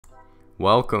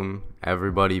Welcome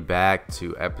everybody back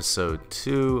to episode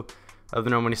 2 of the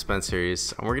No Money Spent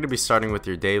series, and we're going to be starting with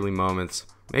your daily moments.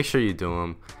 Make sure you do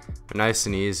them. They're nice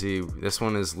and easy. This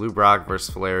one is Lou Brock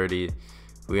versus Flaherty.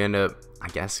 We end up, I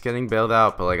guess, getting bailed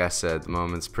out, but like I said, the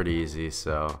moment's pretty easy,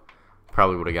 so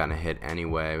probably would have gotten a hit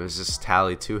anyway. It was just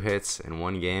tally 2 hits in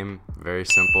one game. Very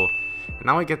simple. And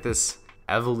now we get this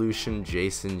Evolution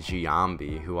Jason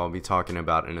Giambi, who I'll be talking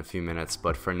about in a few minutes,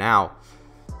 but for now,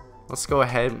 let's go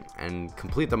ahead and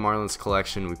complete the Marlins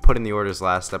collection. We put in the orders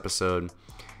last episode,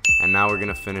 and now we're going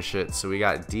to finish it. So we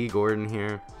got D. Gordon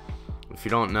here. If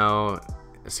you don't know,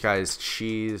 this guy is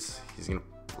cheese. He's going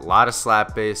to a lot of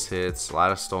slap base hits, a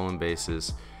lot of stolen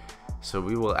bases. So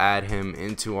we will add him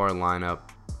into our lineup.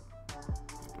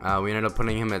 We ended up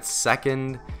putting him at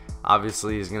second.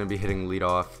 Obviously, he's going to be hitting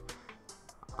leadoff.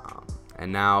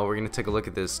 And now we're going to take a look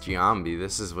at this Giambi.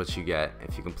 This is what you get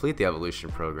if you complete the evolution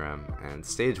program. And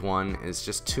stage 1 is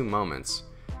just 2 moments.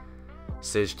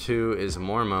 Stage 2 is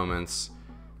more moments.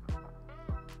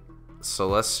 So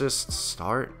let's just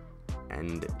start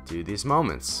and do these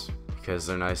moments because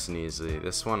they're nice and easy.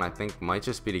 This one I think might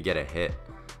just be to get a hit,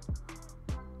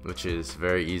 which is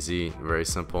very easy, very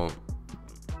simple.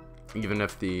 Even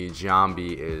if the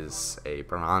Giambi is a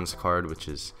bronze card, which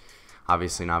is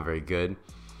obviously not very good.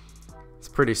 It's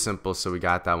pretty simple, so we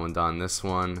got that one done. This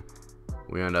one,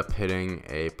 we end up hitting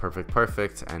a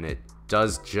perfect, and it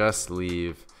does just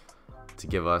leave to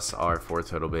give us our 4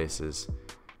 total bases.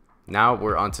 Now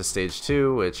we're on to stage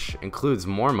 2, which includes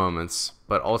more moments,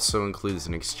 but also includes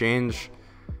an exchange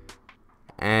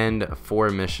and 4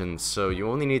 missions. So you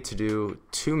only need to do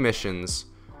 2 missions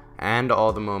and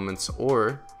all the moments,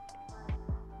 or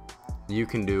you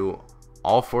can do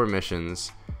all 4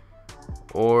 missions,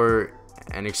 or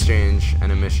an exchange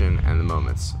and a mission and the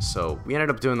moments. So we ended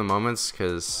up doing the moments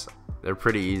because they're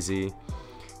pretty easy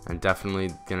and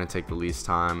definitely gonna take the least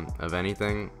time of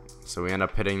anything. So we end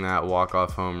up hitting that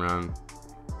walk-off home run.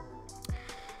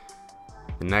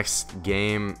 The next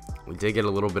game we did get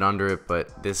a little bit under it,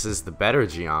 but this is the better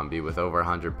Giambi with over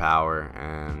 100 power,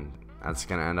 and that's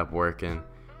gonna end up working.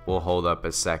 We'll hold up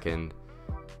at second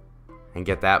and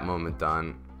get that moment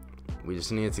done. We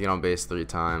just needed to get on base 3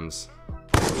 times.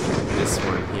 This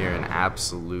one here, an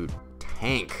absolute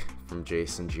tank from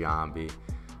Jason Giambi.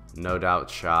 No doubt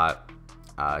shot.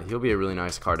 He'll be a really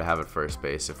nice card to have at first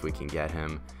base if we can get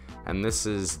him. And this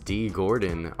is D.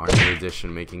 Gordon, our new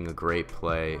addition, making a great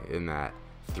play in that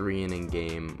 3-inning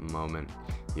game moment.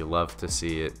 You love to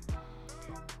see it.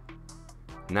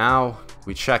 Now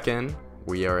we check in.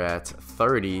 We are at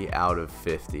 30 out of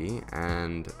 50,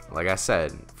 and like I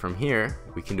said, from here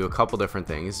we can do a couple different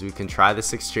things. We can try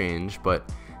this exchange,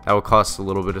 but that will cost a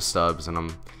little bit of stubs, and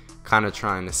I'm kind of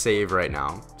trying to save right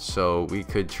now. So we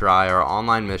could try our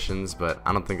online missions, but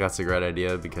I don't think that's a great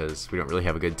idea because we don't really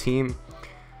have a good team.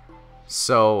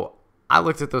 So I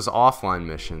looked at those offline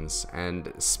missions,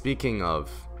 and speaking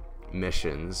of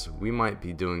missions, we might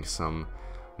be doing some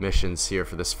missions here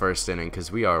for this first inning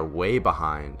because we are way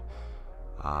behind.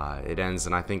 It ends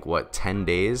in, I think, what, 10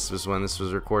 days was when this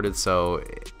was recorded, so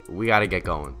we got to get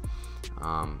going.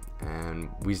 And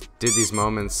we did these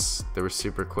moments. They were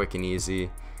super quick and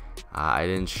easy. I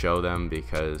didn't show them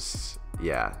because,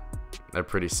 yeah, they're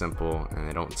pretty simple and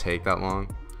they don't take that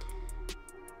long.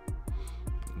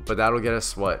 But that'll get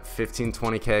us, what,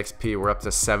 15-20 KXP. We're up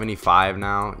to 75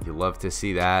 now. You love to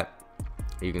see that.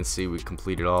 You can see we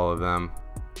completed all of them.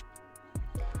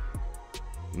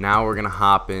 Now we're going to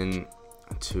hop in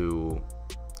to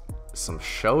some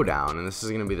showdown, and this is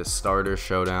going to be the starter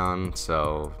showdown,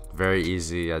 so very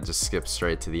easy. I just skipped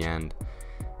straight to the end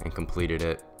and completed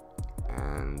it.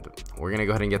 And we're going to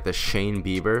go ahead and get the Shane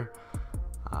Bieber,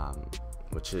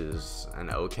 which is an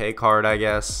okay card, I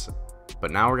guess.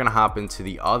 But now we're going to hop into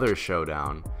the other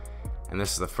showdown, and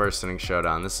this is the first inning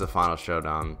showdown. This is the final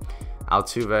showdown.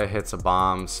 Altuve hits a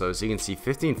bomb, so as you can see,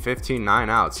 15-15, 9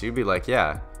 outs. You'd be like,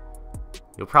 yeah,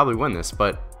 you'll probably win this,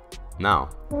 but no,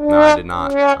 I did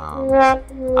not. I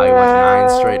went 9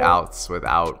 straight outs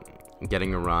without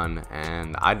getting a run,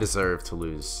 and I deserve to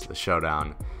lose the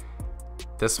showdown.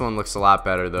 This one looks a lot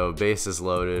better though. Bases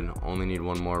loaded, only need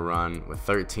 1 more run with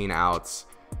 13 outs,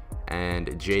 and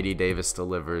JD Davis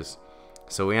delivers.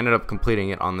 So we ended up completing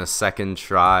it on the second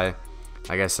try.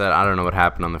 Like I said, I don't know what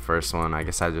happened on the first one. I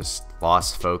guess I just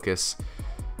lost focus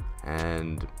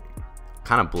and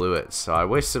kind of blew it. So I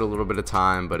wasted a little bit of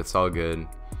time, but it's all good.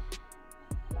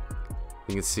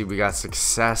 You can see we got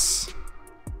success.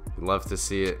 Love to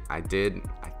see it. I did,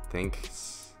 I think,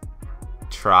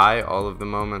 try all of the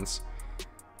moments.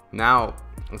 Now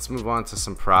let's move on to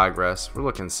some progress. We're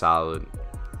looking solid.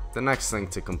 The next thing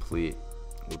to complete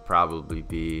would probably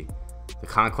be the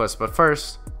conquest. But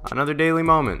first, another daily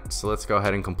moment. So let's go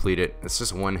ahead and complete it. It's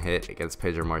just one hit against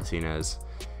Pedro Martinez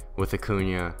with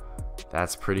Acuna.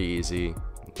 That's pretty easy.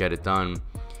 Get it done.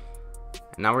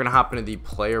 And now we're gonna hop into the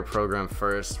player program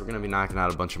first. We're gonna be knocking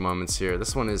out a bunch of moments here.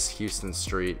 This one is Houston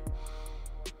Street.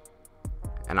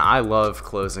 And I love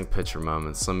closing pitcher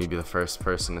moments. Let me be the first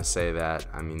person to say that.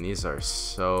 I mean, these are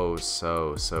so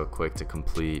quick to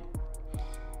complete.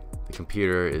 The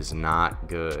computer is not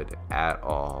good at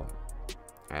all.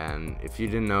 And if you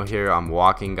didn't know here, I'm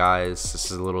walking, guys.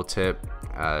 This is a little tip,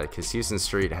 because Houston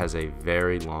Street has a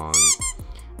very long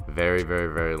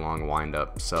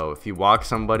windup. So if you walk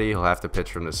somebody, he'll have to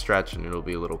pitch from the stretch and it'll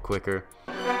be a little quicker.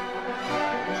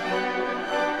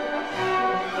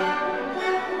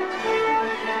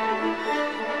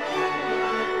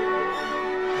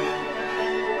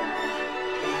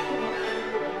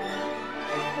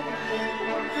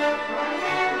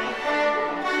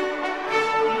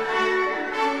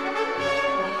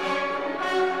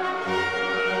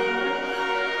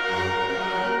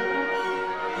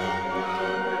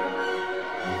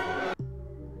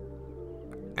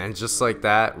 And just like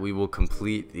that, we will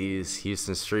complete these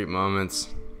Houston Street moments.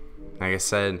 Like I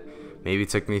said, maybe it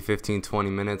took me 15-20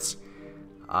 minutes.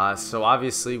 So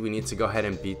obviously we need to go ahead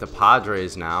and beat the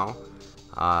Padres now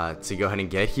to go ahead and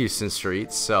get Houston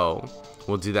Street. So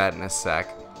we'll do that in a sec.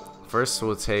 First,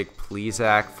 we'll take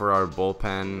Plesac for our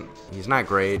bullpen. He's not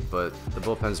great, but the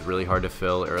bullpen's really hard to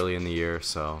fill early in the year,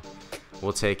 so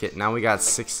we'll take it. Now we got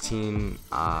 16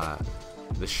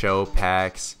 the show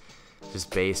packs,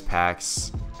 just base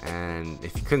packs. And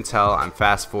if you couldn't tell, I'm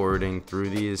fast forwarding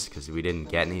through these because we didn't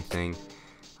get anything.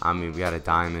 I mean, we got a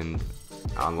diamond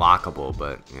unlockable,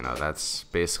 but you know, that's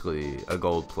basically a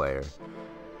gold player.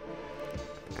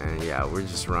 And yeah, we're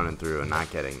just running through and not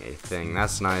getting a thing.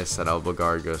 That's nice. That elbow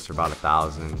guard goes for about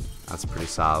 1,000. That's pretty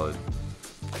solid.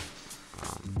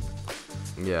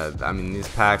 Yeah, I mean, these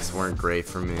packs weren't great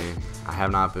for me. I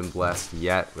have not been blessed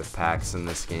yet with packs in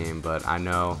this game, but I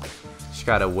know just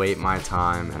gotta wait my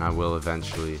time and I will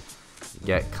eventually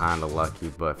get kind of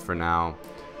lucky. But for now,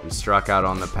 we struck out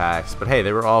on the packs. But hey,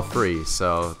 they were all free,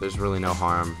 so there's really no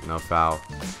harm, no foul.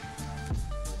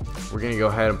 We're gonna go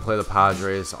ahead and play the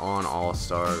Padres on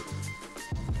All-Star.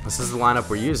 This is the lineup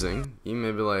we're using. You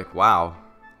may be like, wow,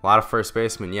 a lot of first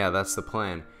basemen. Yeah, that's the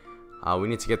plan. We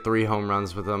need to get 3 home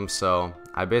runs with them, so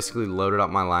I basically loaded up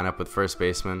my lineup with first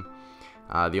basemen.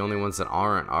 The only ones that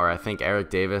aren't are, I think, Eric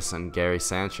Davis and Gary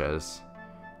Sanchez.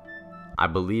 I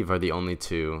believe are the only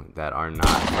 2 that are not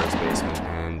first basemen.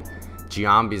 And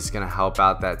Giambi is going to help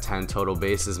out that 10 total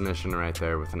bases mission right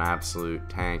there with an absolute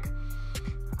tank.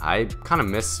 I kind of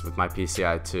missed with my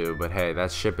PCI too, but hey,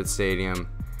 that's Ship It Stadium.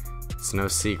 It's no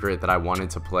secret that I wanted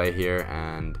to play here,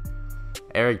 and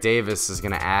Eric Davis is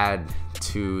going to add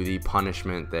to the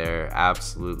punishment there.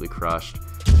 Absolutely crushed.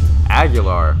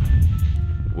 Aguilar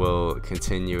will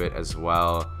continue it as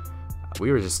well.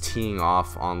 We were just teeing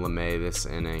off on LeMay this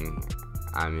inning.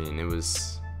 I mean, it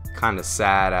was kind of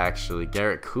sad, actually.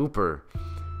 Garrett Cooper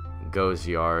goes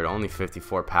yard, only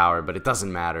 54 power, but it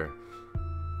doesn't matter.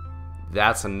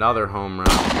 That's another home run.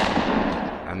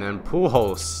 And then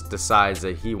Pujols decides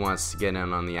that he wants to get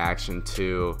in on the action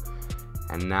too.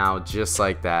 And now, just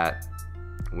like that,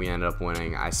 we end up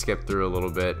winning. I skipped through a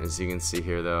little bit. As you can see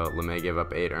here, though, LeMay gave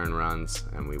up 8 earned runs,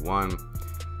 and we won.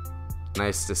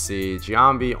 Nice to see.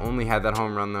 Giambi only had that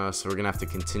home run, though, so we're going to have to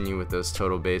continue with those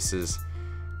total bases.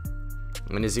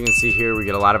 And as you can see here, we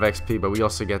get a lot of XP, but we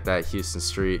also get that Houston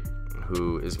Street,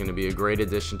 who is going to be a great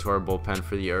addition to our bullpen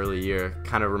for the early year.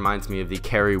 Kind of reminds me of the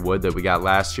Kerry Wood that we got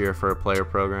last year for a player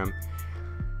program.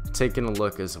 Taking a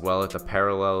look as well at the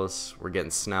parallels, we're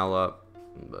getting Snell up,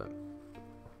 but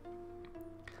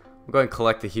I'm going to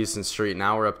collect the Houston Street.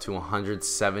 Now we're up to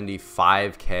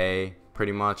 175K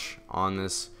pretty much on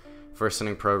this first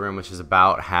inning program, which is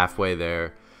about halfway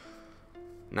there.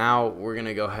 Now we're going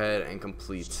to go ahead and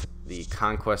complete the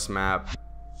conquest map.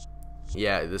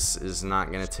 Yeah, this is not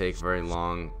going to take very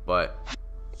long, but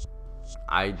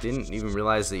I didn't even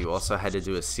realize that you also had to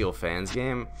do a Steel Fans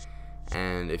game.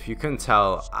 And if you couldn't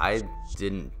tell, I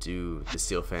didn't do the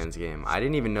Steel Fans game. I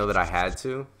didn't even know that I had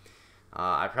to.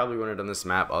 I probably wouldn't have done this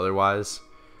map otherwise,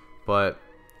 but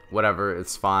whatever,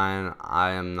 it's fine.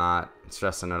 I am not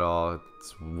stressing at all.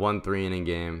 It's 1-3 inning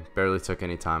game, barely took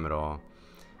any time at all.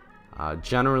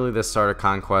 Generally, the starter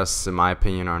conquests, in my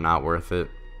opinion, are not worth it.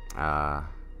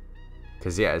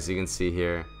 Because, yeah, as you can see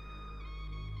here,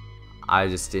 I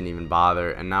just didn't even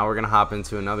bother. And now we're going to hop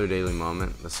into another daily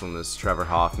moment. This one was Trevor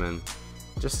Hoffman,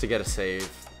 just to get a save.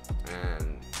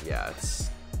 And, yeah, it's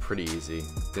pretty easy.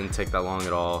 Didn't take that long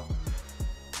at all.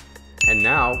 And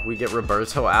now we get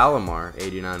Roberto Alomar,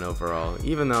 89 overall.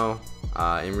 Even though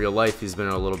in real life he's been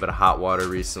in a little bit of hot water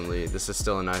recently, this is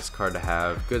still a nice card to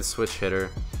have. Good switch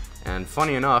hitter. And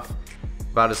funny enough,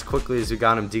 about as quickly as we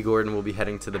got him, D. Gordon will be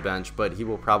heading to the bench, but he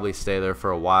will probably stay there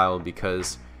for a while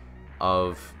because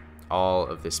of all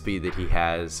of the speed that he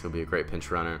has. He'll be a great pinch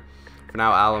runner. For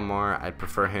now, Alomar, I'd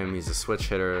prefer him. He's a switch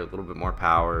hitter, a little bit more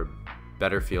power,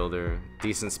 better fielder,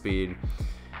 decent speed.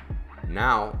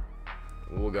 Now,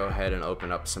 we'll go ahead and open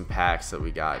up some packs that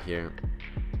we got here.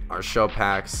 Our show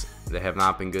packs, they have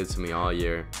not been good to me all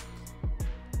year.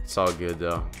 It's all good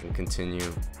though. We'll continue.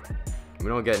 We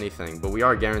don't get anything, but we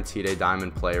are guaranteed a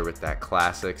diamond player with that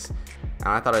classics. And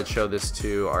I thought I'd show this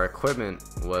too. Our equipment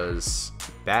was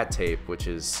bat tape, which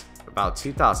is about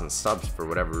 2,000 subs for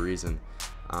whatever reason.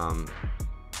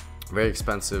 Very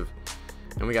expensive.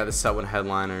 And we got the set one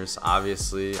headliners.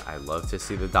 Obviously, I love to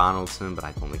see the Donaldson, but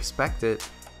I don't expect it.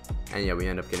 And yeah, we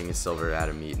end up getting a silver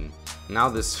Adam Eaton. Now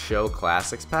this show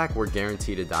classics pack, we're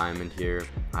guaranteed a diamond here.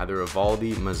 Either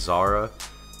Evaldi, Mazzara,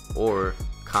 or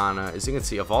Kana. As you can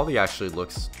see, Evaldi actually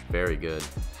looks very good,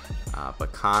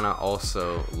 but Kana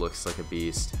also looks like a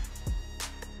beast.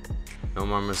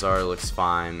 Nomar Mazzara looks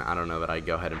fine. I don't know that I'd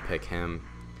go ahead and pick him.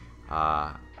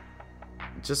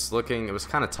 Just looking, it was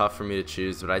kind of tough for me to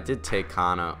choose, but I did take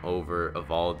Kana over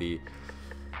Evaldi.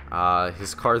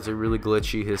 His cards are really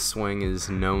glitchy. His swing is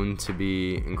known to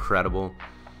be incredible,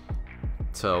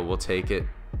 so we'll take it.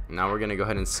 Now we're gonna go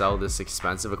ahead and sell this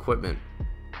expensive equipment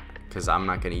because I'm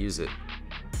not gonna use it.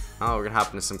 Oh, we're gonna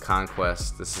hop into some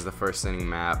conquest. This is the first inning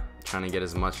map, trying to get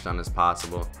as much done as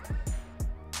possible.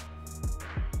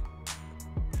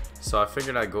 So I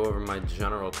figured I'd go over my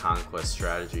general conquest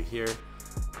strategy here.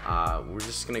 We're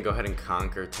just gonna go ahead and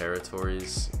conquer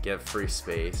territories, get free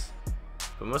space,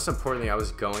 but most importantly, I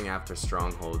was going after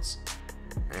strongholds,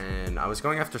 and I was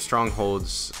going after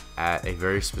strongholds at a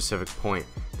very specific point.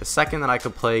 The second that I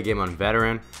could play a game on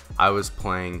veteran, I was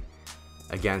playing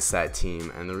against that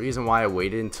team. And the reason why I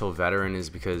waited until veteran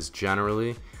is because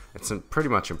generally it's pretty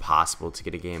much impossible to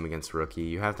get a game against rookie.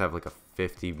 You have to have like a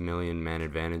 50 million man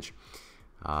advantage,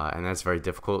 and that's very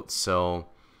difficult. So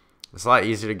it's a lot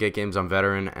easier to get games on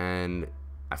veteran, and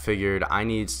I figured I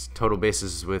need total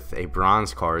bases with a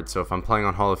bronze card. So if I'm playing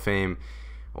on Hall of Fame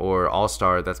or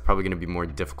All-Star, that's probably going to be more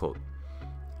difficult,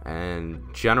 and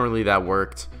generally that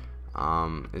worked.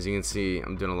 As you can see,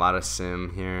 I'm doing a lot of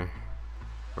sim here.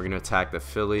 We're going to attack the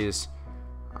Phillies.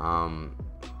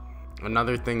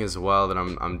 Another thing as well that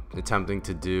I'm attempting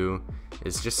to do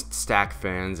is just stack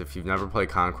fans. If you've never played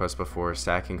Conquest before,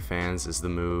 stacking fans is the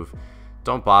move.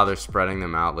 Don't bother spreading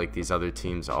them out like these other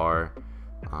teams are.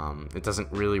 It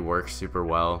doesn't really work super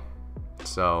well.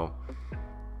 So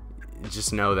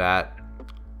just know that,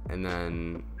 and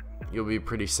then you'll be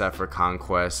pretty set for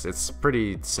Conquest. It's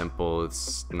pretty simple.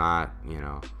 It's not,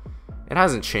 it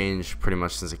hasn't changed pretty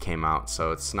much since it came out,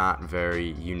 so it's not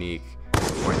very unique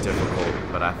or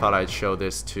difficult, but I thought I'd show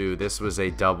this too. This was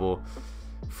a double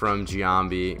from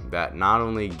Giambi that not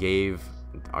only gave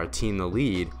our team the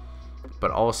lead,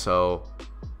 but also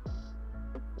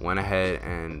went ahead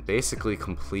and basically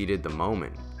completed the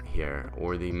moment here,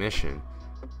 or the mission,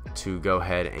 to go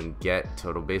ahead and get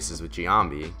total bases with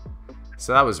Giambi.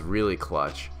 So that was really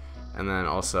clutch. And then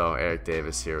also Eric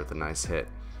Davis here with a nice hit.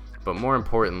 But more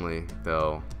importantly,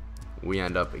 though, we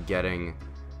end up getting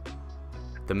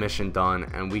the mission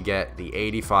done, and we get the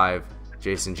 85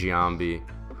 Jason Giambi,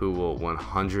 who will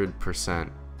 100%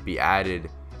 be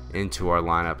added into our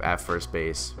lineup at first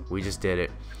base. We just did it,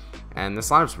 and this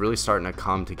lineup's really starting to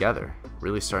come together,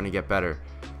 really starting to get better.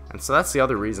 And so that's the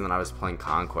other reason that I was playing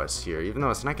Conquest here. Even though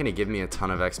it's not going to give me a ton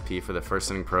of XP for the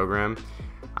first inning program,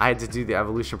 I had to do the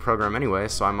evolution program anyway,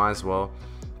 so I might as well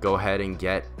go ahead and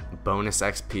get bonus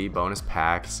XP, bonus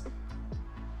packs,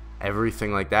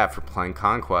 everything like that for playing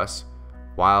Conquest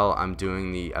while I'm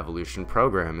doing the evolution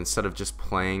program, instead of just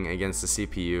playing against the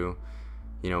CPU.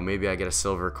 Maybe I get a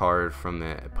silver card from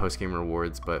the post-game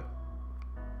rewards, but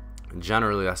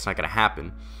generally that's not going to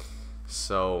happen.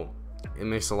 So it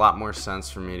makes a lot more sense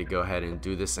for me to go ahead and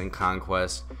do this in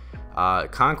Conquest.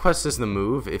 Conquest is the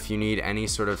move if you need any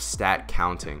sort of stat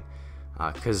counting,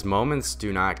 because moments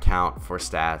do not count for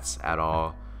stats at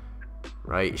all,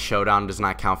 right? Showdown does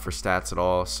not count for stats at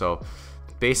all. So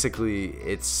basically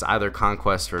it's either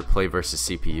Conquest or play versus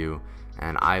CPU,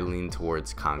 and I lean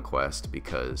towards Conquest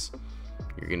because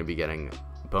you're going to be getting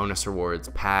bonus rewards,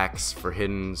 packs for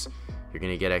hiddens, you're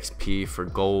going to get XP for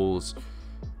goals,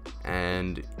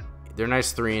 and they're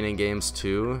nice 3-inning games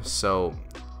too. So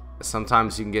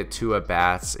sometimes you can get 2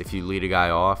 at-bats if you lead a guy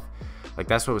off. Like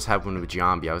that's what was happening with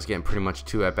Giambi. I was getting pretty much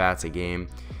 2 at-bats a game,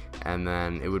 and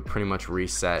then it would pretty much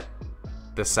reset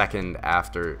the second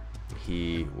after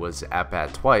he was at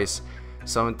bat twice.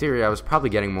 So in theory, I was probably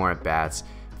getting more at bats,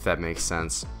 if that makes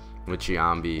sense, with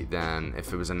Giambi than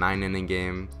if it was a 9-inning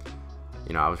game.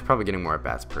 You know, I was probably getting more at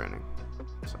bats per inning.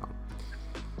 So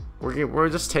we're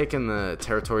just taking the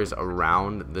territories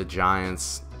around the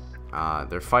Giants.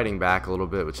 They're fighting back a little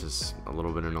bit, which is a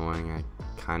little bit annoying. I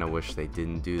kind of wish they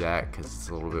didn't do that because it's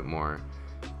a little bit more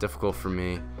difficult for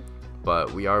me.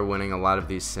 But we are winning a lot of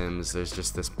these sims. There's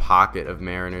just this pocket of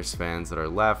Mariners fans that are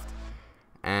left,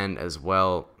 and as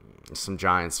well some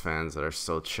Giants fans that are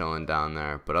still chilling down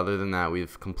there. But other than that,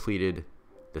 we've completed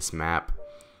this map.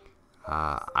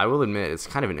 I will admit it's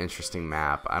kind of an interesting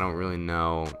map. I don't really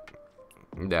know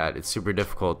that it's super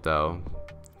difficult though,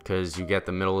 because you get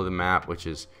the middle of the map, which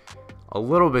is a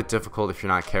little bit difficult if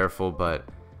you're not careful, but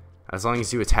as long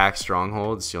as you attack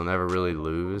strongholds, you'll never really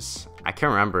lose. I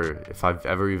can't remember if I've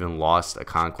ever even lost a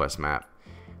conquest map,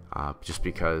 just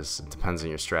because it depends on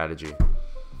your strategy.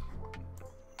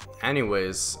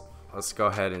 Anyways, let's go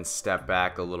ahead and step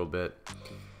back a little bit.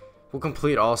 We'll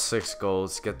complete all 6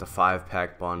 goals, get the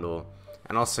 5-pack bundle,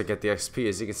 and also get the XP.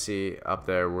 As you can see up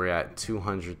there, we're at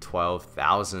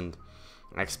 212,000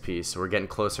 XP, so we're getting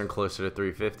closer and closer to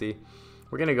 350.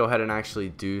 We're going to go ahead and actually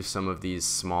do some of these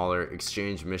smaller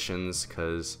exchange missions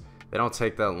because they don't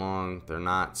take that long, they're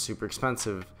not super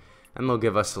expensive, and they'll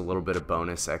give us a little bit of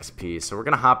bonus XP. So we're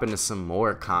going to hop into some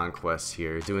more conquests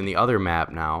here, doing the other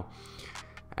map now.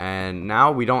 And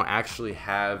now we don't actually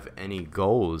have any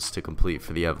goals to complete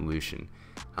for the evolution.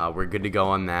 We're good to go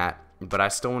on that, but I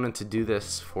still wanted to do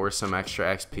this for some extra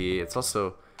XP. It's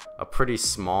also a pretty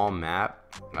small map.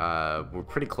 We're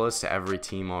pretty close to every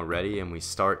team already, and we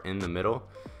start in the middle,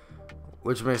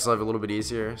 which makes life a little bit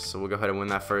easier. So we'll go ahead and win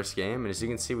that first game. And as you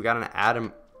can see, we got an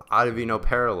Adam Ottavino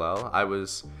parallel. I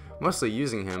was mostly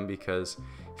using him because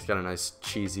he's got a nice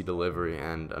cheesy delivery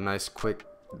and a nice quick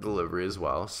delivery as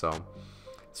well. So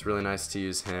it's really nice to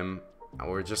use him.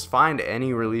 Or just find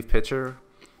any relief pitcher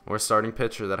or starting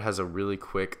pitcher that has a really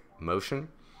quick motion,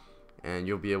 and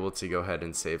you'll be able to go ahead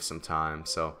and save some time.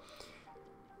 So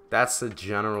that's the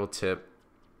general tip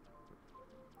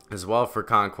as well for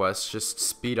conquest. Just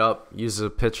speed up, use a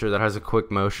pitcher that has a quick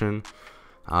motion.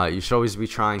 You should always be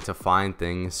trying to find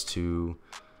things to,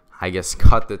 I guess,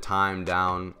 cut the time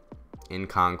down in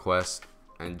conquest.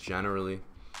 And generally,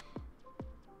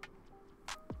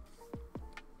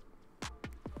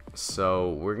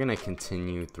 so we're gonna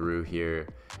continue through here.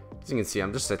 As you can see,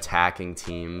 I'm just attacking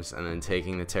teams and then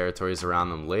taking the territories around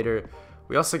them later.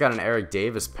 We also got an Eric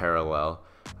Davis parallel.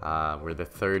 We're the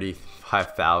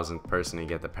 35,000th person to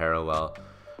get the parallel,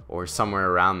 or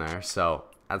somewhere around there. So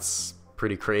that's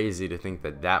pretty crazy to think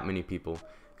that that many people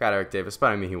got Eric Davis,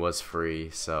 but I mean, he was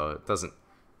free, so it doesn't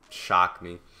shock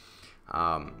me.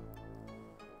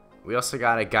 We also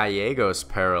got a Gallegos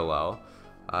parallel.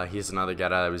 He's another guy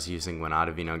that I was using when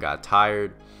Ottavino got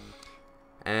tired.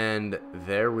 And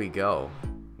there we go.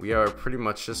 We are pretty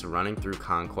much just running through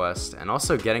conquest and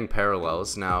also getting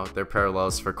parallels. Now, they're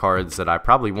parallels for cards that I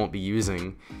probably won't be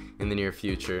using in the near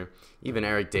future. Even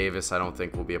Eric Davis, I don't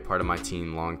think will be a part of my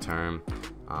team long term.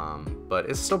 But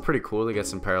it's still pretty cool to get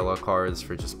some parallel cards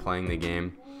for just playing the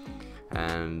game.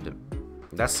 And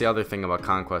that's the other thing about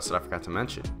conquest that I forgot to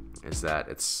mention, is that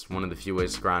it's one of the few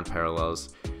ways to grind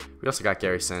parallels. We also got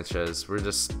Gary Sanchez. We're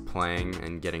just playing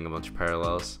and getting a bunch of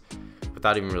parallels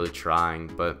without even really trying.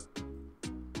 But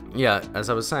yeah, as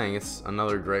I was saying, it's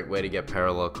another great way to get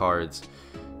parallel cards,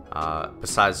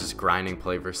 besides just grinding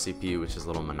play versus CPU, which is a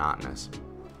little monotonous.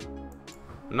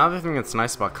 Another thing that's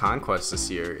nice about conquest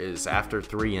this year is after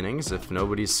 3 innings, if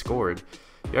nobody's scored,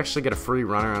 you actually get a free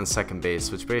runner on second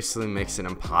base, which basically makes it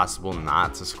impossible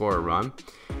not to score a run.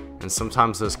 And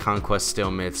sometimes those conquest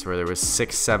stalemates where there was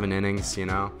 6-7 innings, you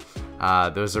know,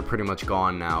 those are pretty much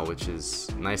gone now, which is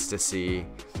nice to see.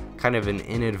 Kind of an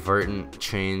inadvertent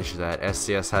change that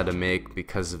SDS had to make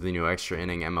because of the new extra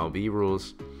inning MLB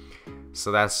rules.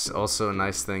 So that's also a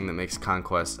nice thing that makes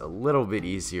conquest a little bit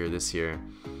easier this year.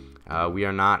 We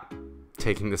are not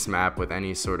taking this map with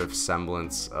any sort of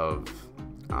semblance of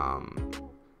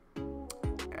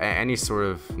any sort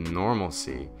of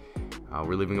normalcy.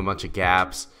 We're leaving a bunch of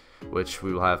gaps, which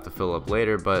we will have to fill up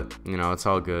later, but you know, it's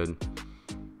all good.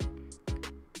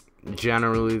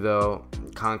 Generally though,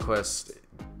 conquest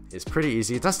is pretty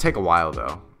easy. It does take a while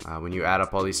though, when you add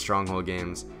up all these stronghold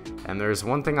games. And there's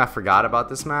one thing I forgot about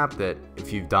this map that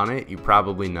if you've done it, you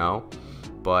probably know,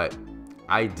 but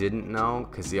I didn't know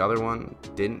because the other one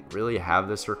didn't really have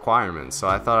this requirement. So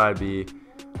I thought I'd be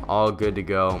all good to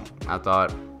go. I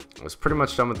thought I was pretty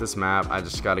much done with this map. I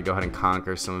just got to go ahead and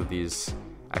conquer some of these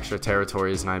extra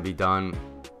territories and I'd be done.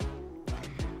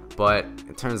 but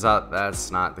it turns out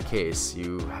that's not the case.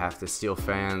 You have to steal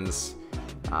fans.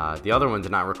 The other one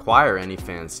did not require any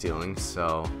fan stealing,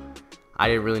 so I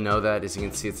didn't really know that. As you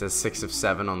can see, it says 6 of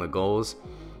 7 on the goals,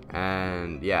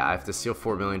 and yeah, I have to steal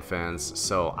 4 million fans,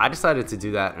 so I decided to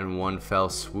do that in one fell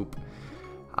swoop.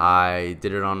 I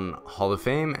did it on Hall of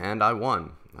Fame, and I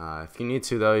won. If you need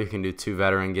to, though, you can do 2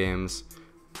 veteran games.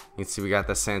 You can see we got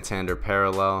the Santander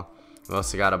parallel. We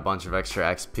also got a bunch of extra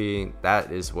XP.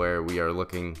 That is where we are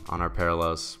looking on our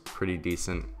parallels. Pretty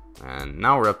decent. And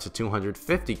now we're up to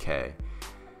 250k.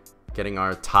 Getting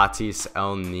our Tatis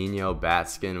El Nino bat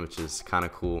skin, which is kind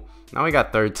of cool. Now we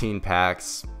got 13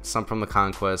 packs. Some from the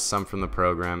conquest, some from the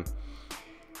program.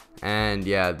 And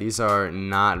yeah, these are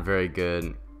not very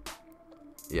good.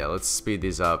 Yeah, let's speed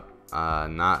these up.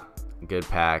 Not good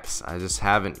packs. I just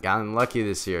haven't gotten lucky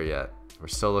this year yet. We're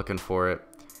still looking for it,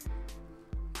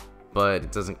 but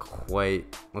it doesn't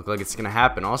quite look like it's gonna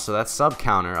happen. Also, that sub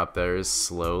counter up there is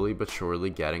slowly but surely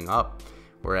getting up.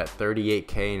 We're at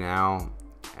 38k now,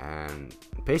 and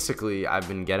basically I've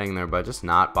been getting there by just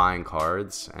not buying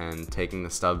cards and taking the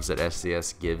stubs that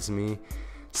SDS gives me,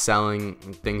 selling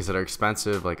things that are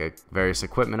expensive like various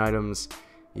equipment items.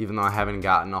 Even though I haven't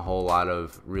gotten a whole lot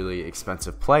of really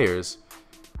expensive players,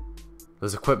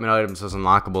 those equipment items, those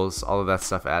unlockables, all of that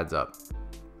stuff adds up.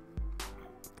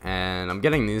 And I'm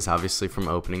getting these obviously from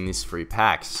opening these free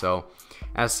packs. So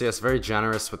SDS very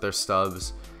generous with their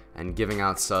stubs and giving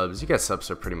out subs. You get subs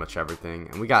for pretty much everything.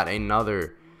 And we got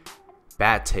another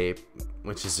bat tape,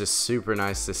 which is just super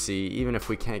nice to see. Even if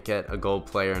we can't get a gold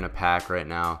player in a pack right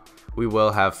now, we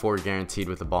will have 4 guaranteed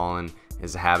with the ball in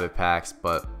his habit packs,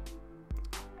 but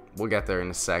we'll get there in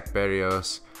a sec.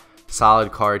 Berrios,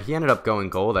 solid card. He ended up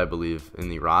going gold, I believe, in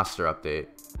the roster update.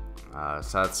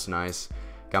 So that's nice.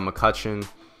 Got McCutcheon.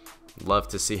 Love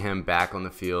to see him back on the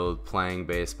field playing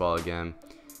baseball again.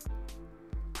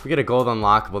 If we get a gold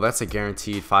unlockable, that's a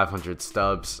guaranteed 500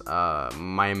 stubs.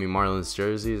 Miami Marlins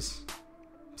jerseys.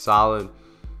 Solid.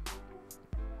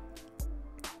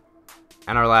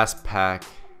 And our last pack.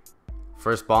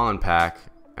 First ballin' pack.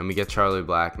 And we get Charlie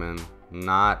Blackmon.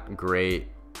 Not great.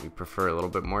 We prefer a little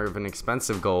bit more of an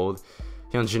expensive gold.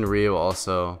 Hyunjin Ryu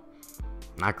also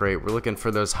not great. We're looking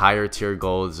for those higher tier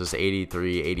golds, those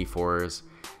 83, 84s.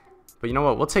 But you know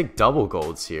what? We'll take double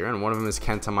golds here, and one of them is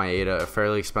Kenta Maeda, a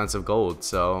fairly expensive gold.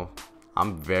 So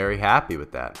I'm very happy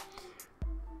with that.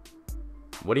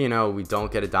 What do you know? We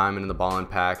don't get a diamond in the ball-in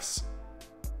packs.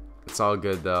 It's all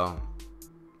good though,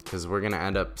 because we're gonna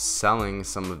end up selling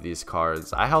some of these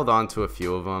cards. I held on to a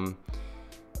few of them,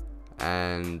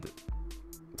 and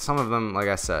some of them, like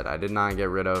I said, I did not get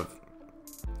rid of.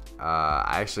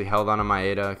 I actually held on to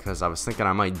Maeda because I was thinking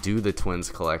I might do the Twins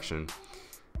collection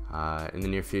in the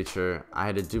near future. I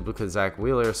had a duplicate Zach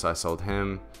Wheeler, so I sold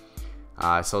him.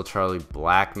 I sold Charlie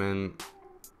Blackmon.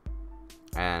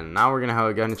 And now we're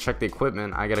gonna check the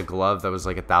equipment. I got a glove that was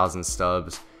like 1,000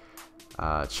 stubs.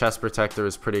 Chest protector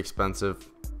was pretty expensive.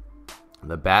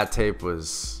 The bat tape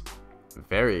was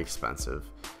very expensive.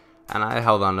 And I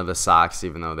held on to the socks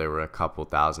even though they were a couple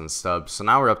thousand stubs. So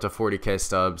now we're up to 40k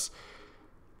stubs.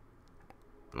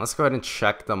 Let's go ahead and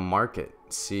check the market,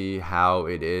 see how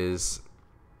it is.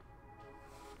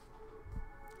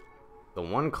 The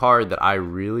one card that I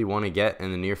really want to get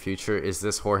in the near future is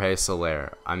this Jorge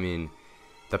Soler. I mean,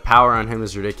 the power on him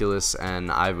is ridiculous,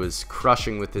 and I was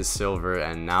crushing with his silver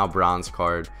and now bronze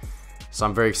card. So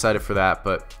I'm very excited for that,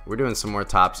 but we're doing some more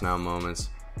tops now moments.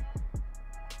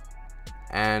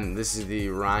 And this is the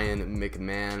Ryan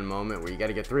McMahon moment where you got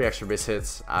to get 3 extra base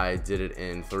hits. I did it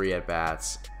in 3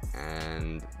 at-bats,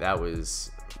 and that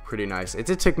was pretty nice. It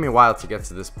did take me a while to get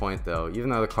to this point, though. Even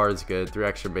though the card's good, 3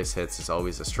 extra base hits is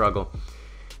always a struggle.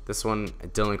 This one,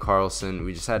 Dylan Carlson,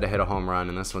 we just had to hit a home run,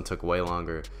 and this one took way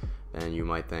longer than you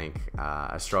might think.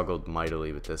 I struggled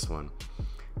mightily with this one.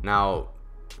 Now,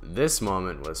 this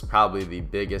moment was probably the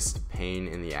biggest pain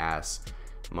in the ass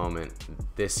moment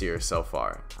this year so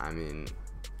far. I mean,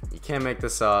 you can't make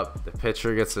this up. The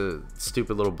pitcher gets a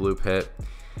stupid little bloop hit.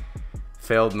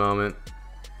 Failed moment.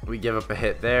 We give up a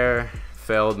hit there.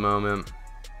 Failed moment.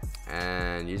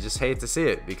 And you just hate to see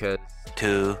it because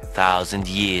 2,000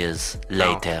 years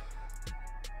later.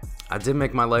 I did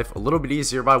make my life a little bit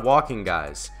easier by walking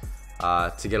guys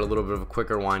to get a little bit of a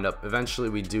quicker windup. Eventually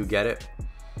we do get it.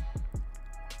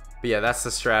 But yeah, that's the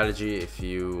strategy if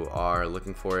you are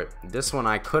looking for it. This one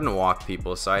I couldn't walk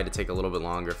people, so I had to take a little bit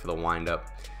longer for the windup.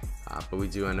 But we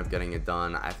do end up getting it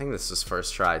done. I think this was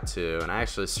first try too, and I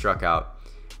actually struck out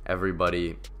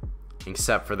everybody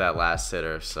except for that last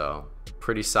hitter, so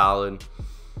pretty solid.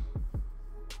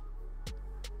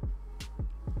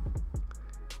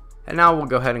 And now we'll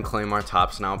go ahead and claim our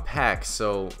tops now pack.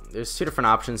 So there's two different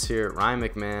options here, Ryan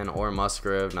McMahon or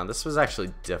Musgrove. Now this was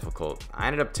actually difficult. I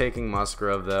ended up taking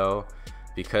Musgrove though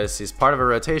because he's part of a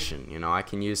rotation. You know, I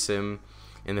can use him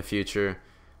in the future.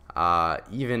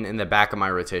 Even in the back of my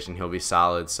rotation, he'll be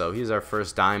solid. So he's our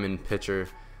first diamond pitcher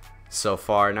so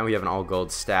far. Now we have an all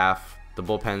gold staff. The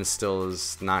bullpen still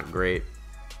is not great.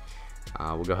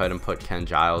 We'll go ahead and put Ken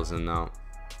Giles in though.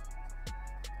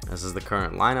 This is the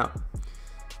current lineup.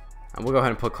 And we'll go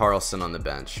ahead and put Carlson on the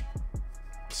bench.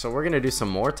 So we're going to do some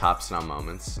more tops now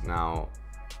moments. Now,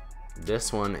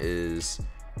 this one is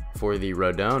for the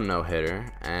Rodon no-hitter.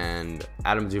 And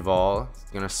Adam Duvall is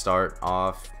going to start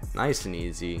off nice and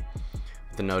easy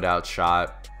with a no-doubt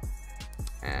shot.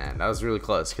 And that was really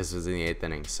close because it was in the 8th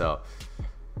inning. So,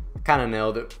 kind of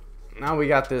nailed it. Now we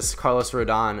got this Carlos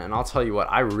Rodon. And I'll tell you what,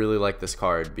 I really like this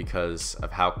card because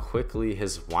of how quickly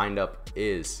his windup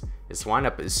is. His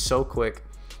windup is so quick.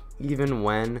 Even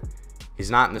when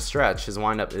he's not in the stretch, his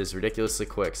windup is ridiculously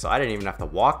quick. So I didn't even have to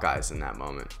walk guys in that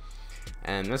moment.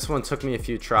 And this one took me a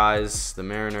few tries. The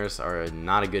Mariners are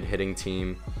not a good hitting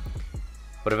team.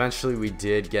 But eventually we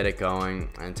did get it going.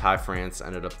 And Ty France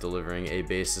ended up delivering a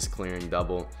bases clearing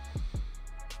double.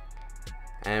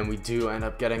 And we do end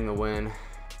up getting the win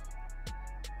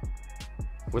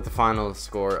with the final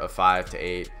score of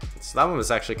 5-8. So that one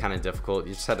was actually kind of difficult.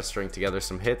 You just had to string together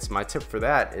some hits. My tip for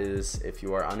that is if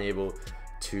you are unable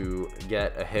to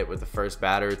get a hit with the first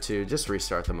batter or two, just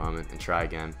restart the moment and try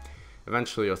again.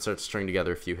 Eventually you'll start to string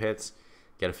together a few hits,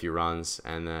 get a few runs,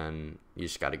 and then you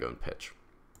just got to go and pitch.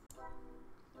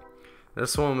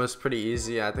 This one was pretty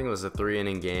easy. I think it was a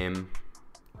 3-inning game.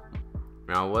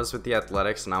 Now it was with the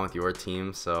Athletics, not with your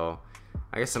team, so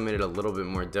I guess I made it a little bit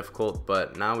more difficult,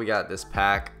 but now we got this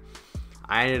pack.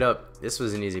 This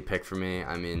was an easy pick for me.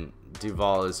 I mean,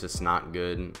 Duvall is just not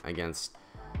good against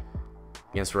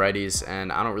righties,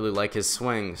 and I don't really like his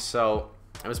swing. So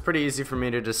it was pretty easy for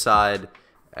me to decide,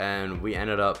 and we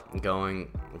ended up going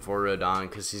for Rodon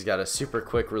because he's got a super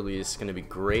quick release. Going to be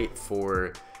great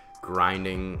for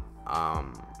grinding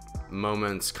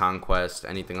moments, conquest,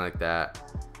 anything like that.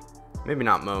 Maybe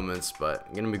not moments,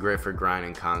 but going to be great for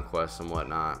grinding, conquest, and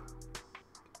whatnot.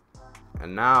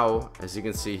 And now, as you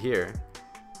can see here,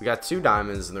 we got 2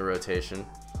 diamonds in the rotation,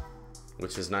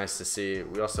 which is nice to see.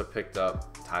 We also picked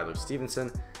up Tyler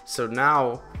Stevenson. So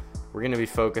now we're going to be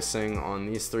focusing on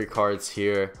these 3 cards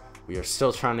here. We are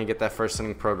still trying to get that first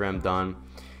inning program done.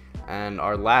 And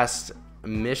our last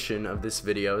mission of this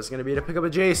video is going to be to pick up a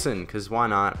Jason, because why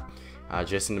not?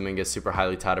 Jason Dominguez, super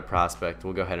highly touted prospect.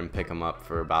 We'll go ahead and pick him up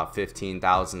for about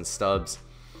 15,000 stubs.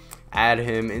 Add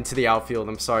him into the outfield.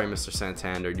 I'm sorry, Mr.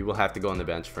 Santander. You will have to go on the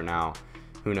bench for now.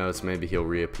 Who knows? Maybe he'll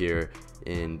reappear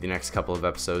in the next couple of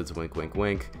episodes. Wink, wink,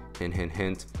 wink. Hint, hint,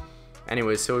 hint.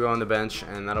 Anyways, he'll go on the bench,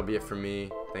 and that'll be it for me.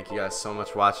 Thank you guys so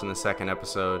much for watching the second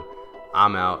episode.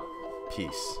 I'm out.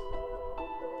 Peace.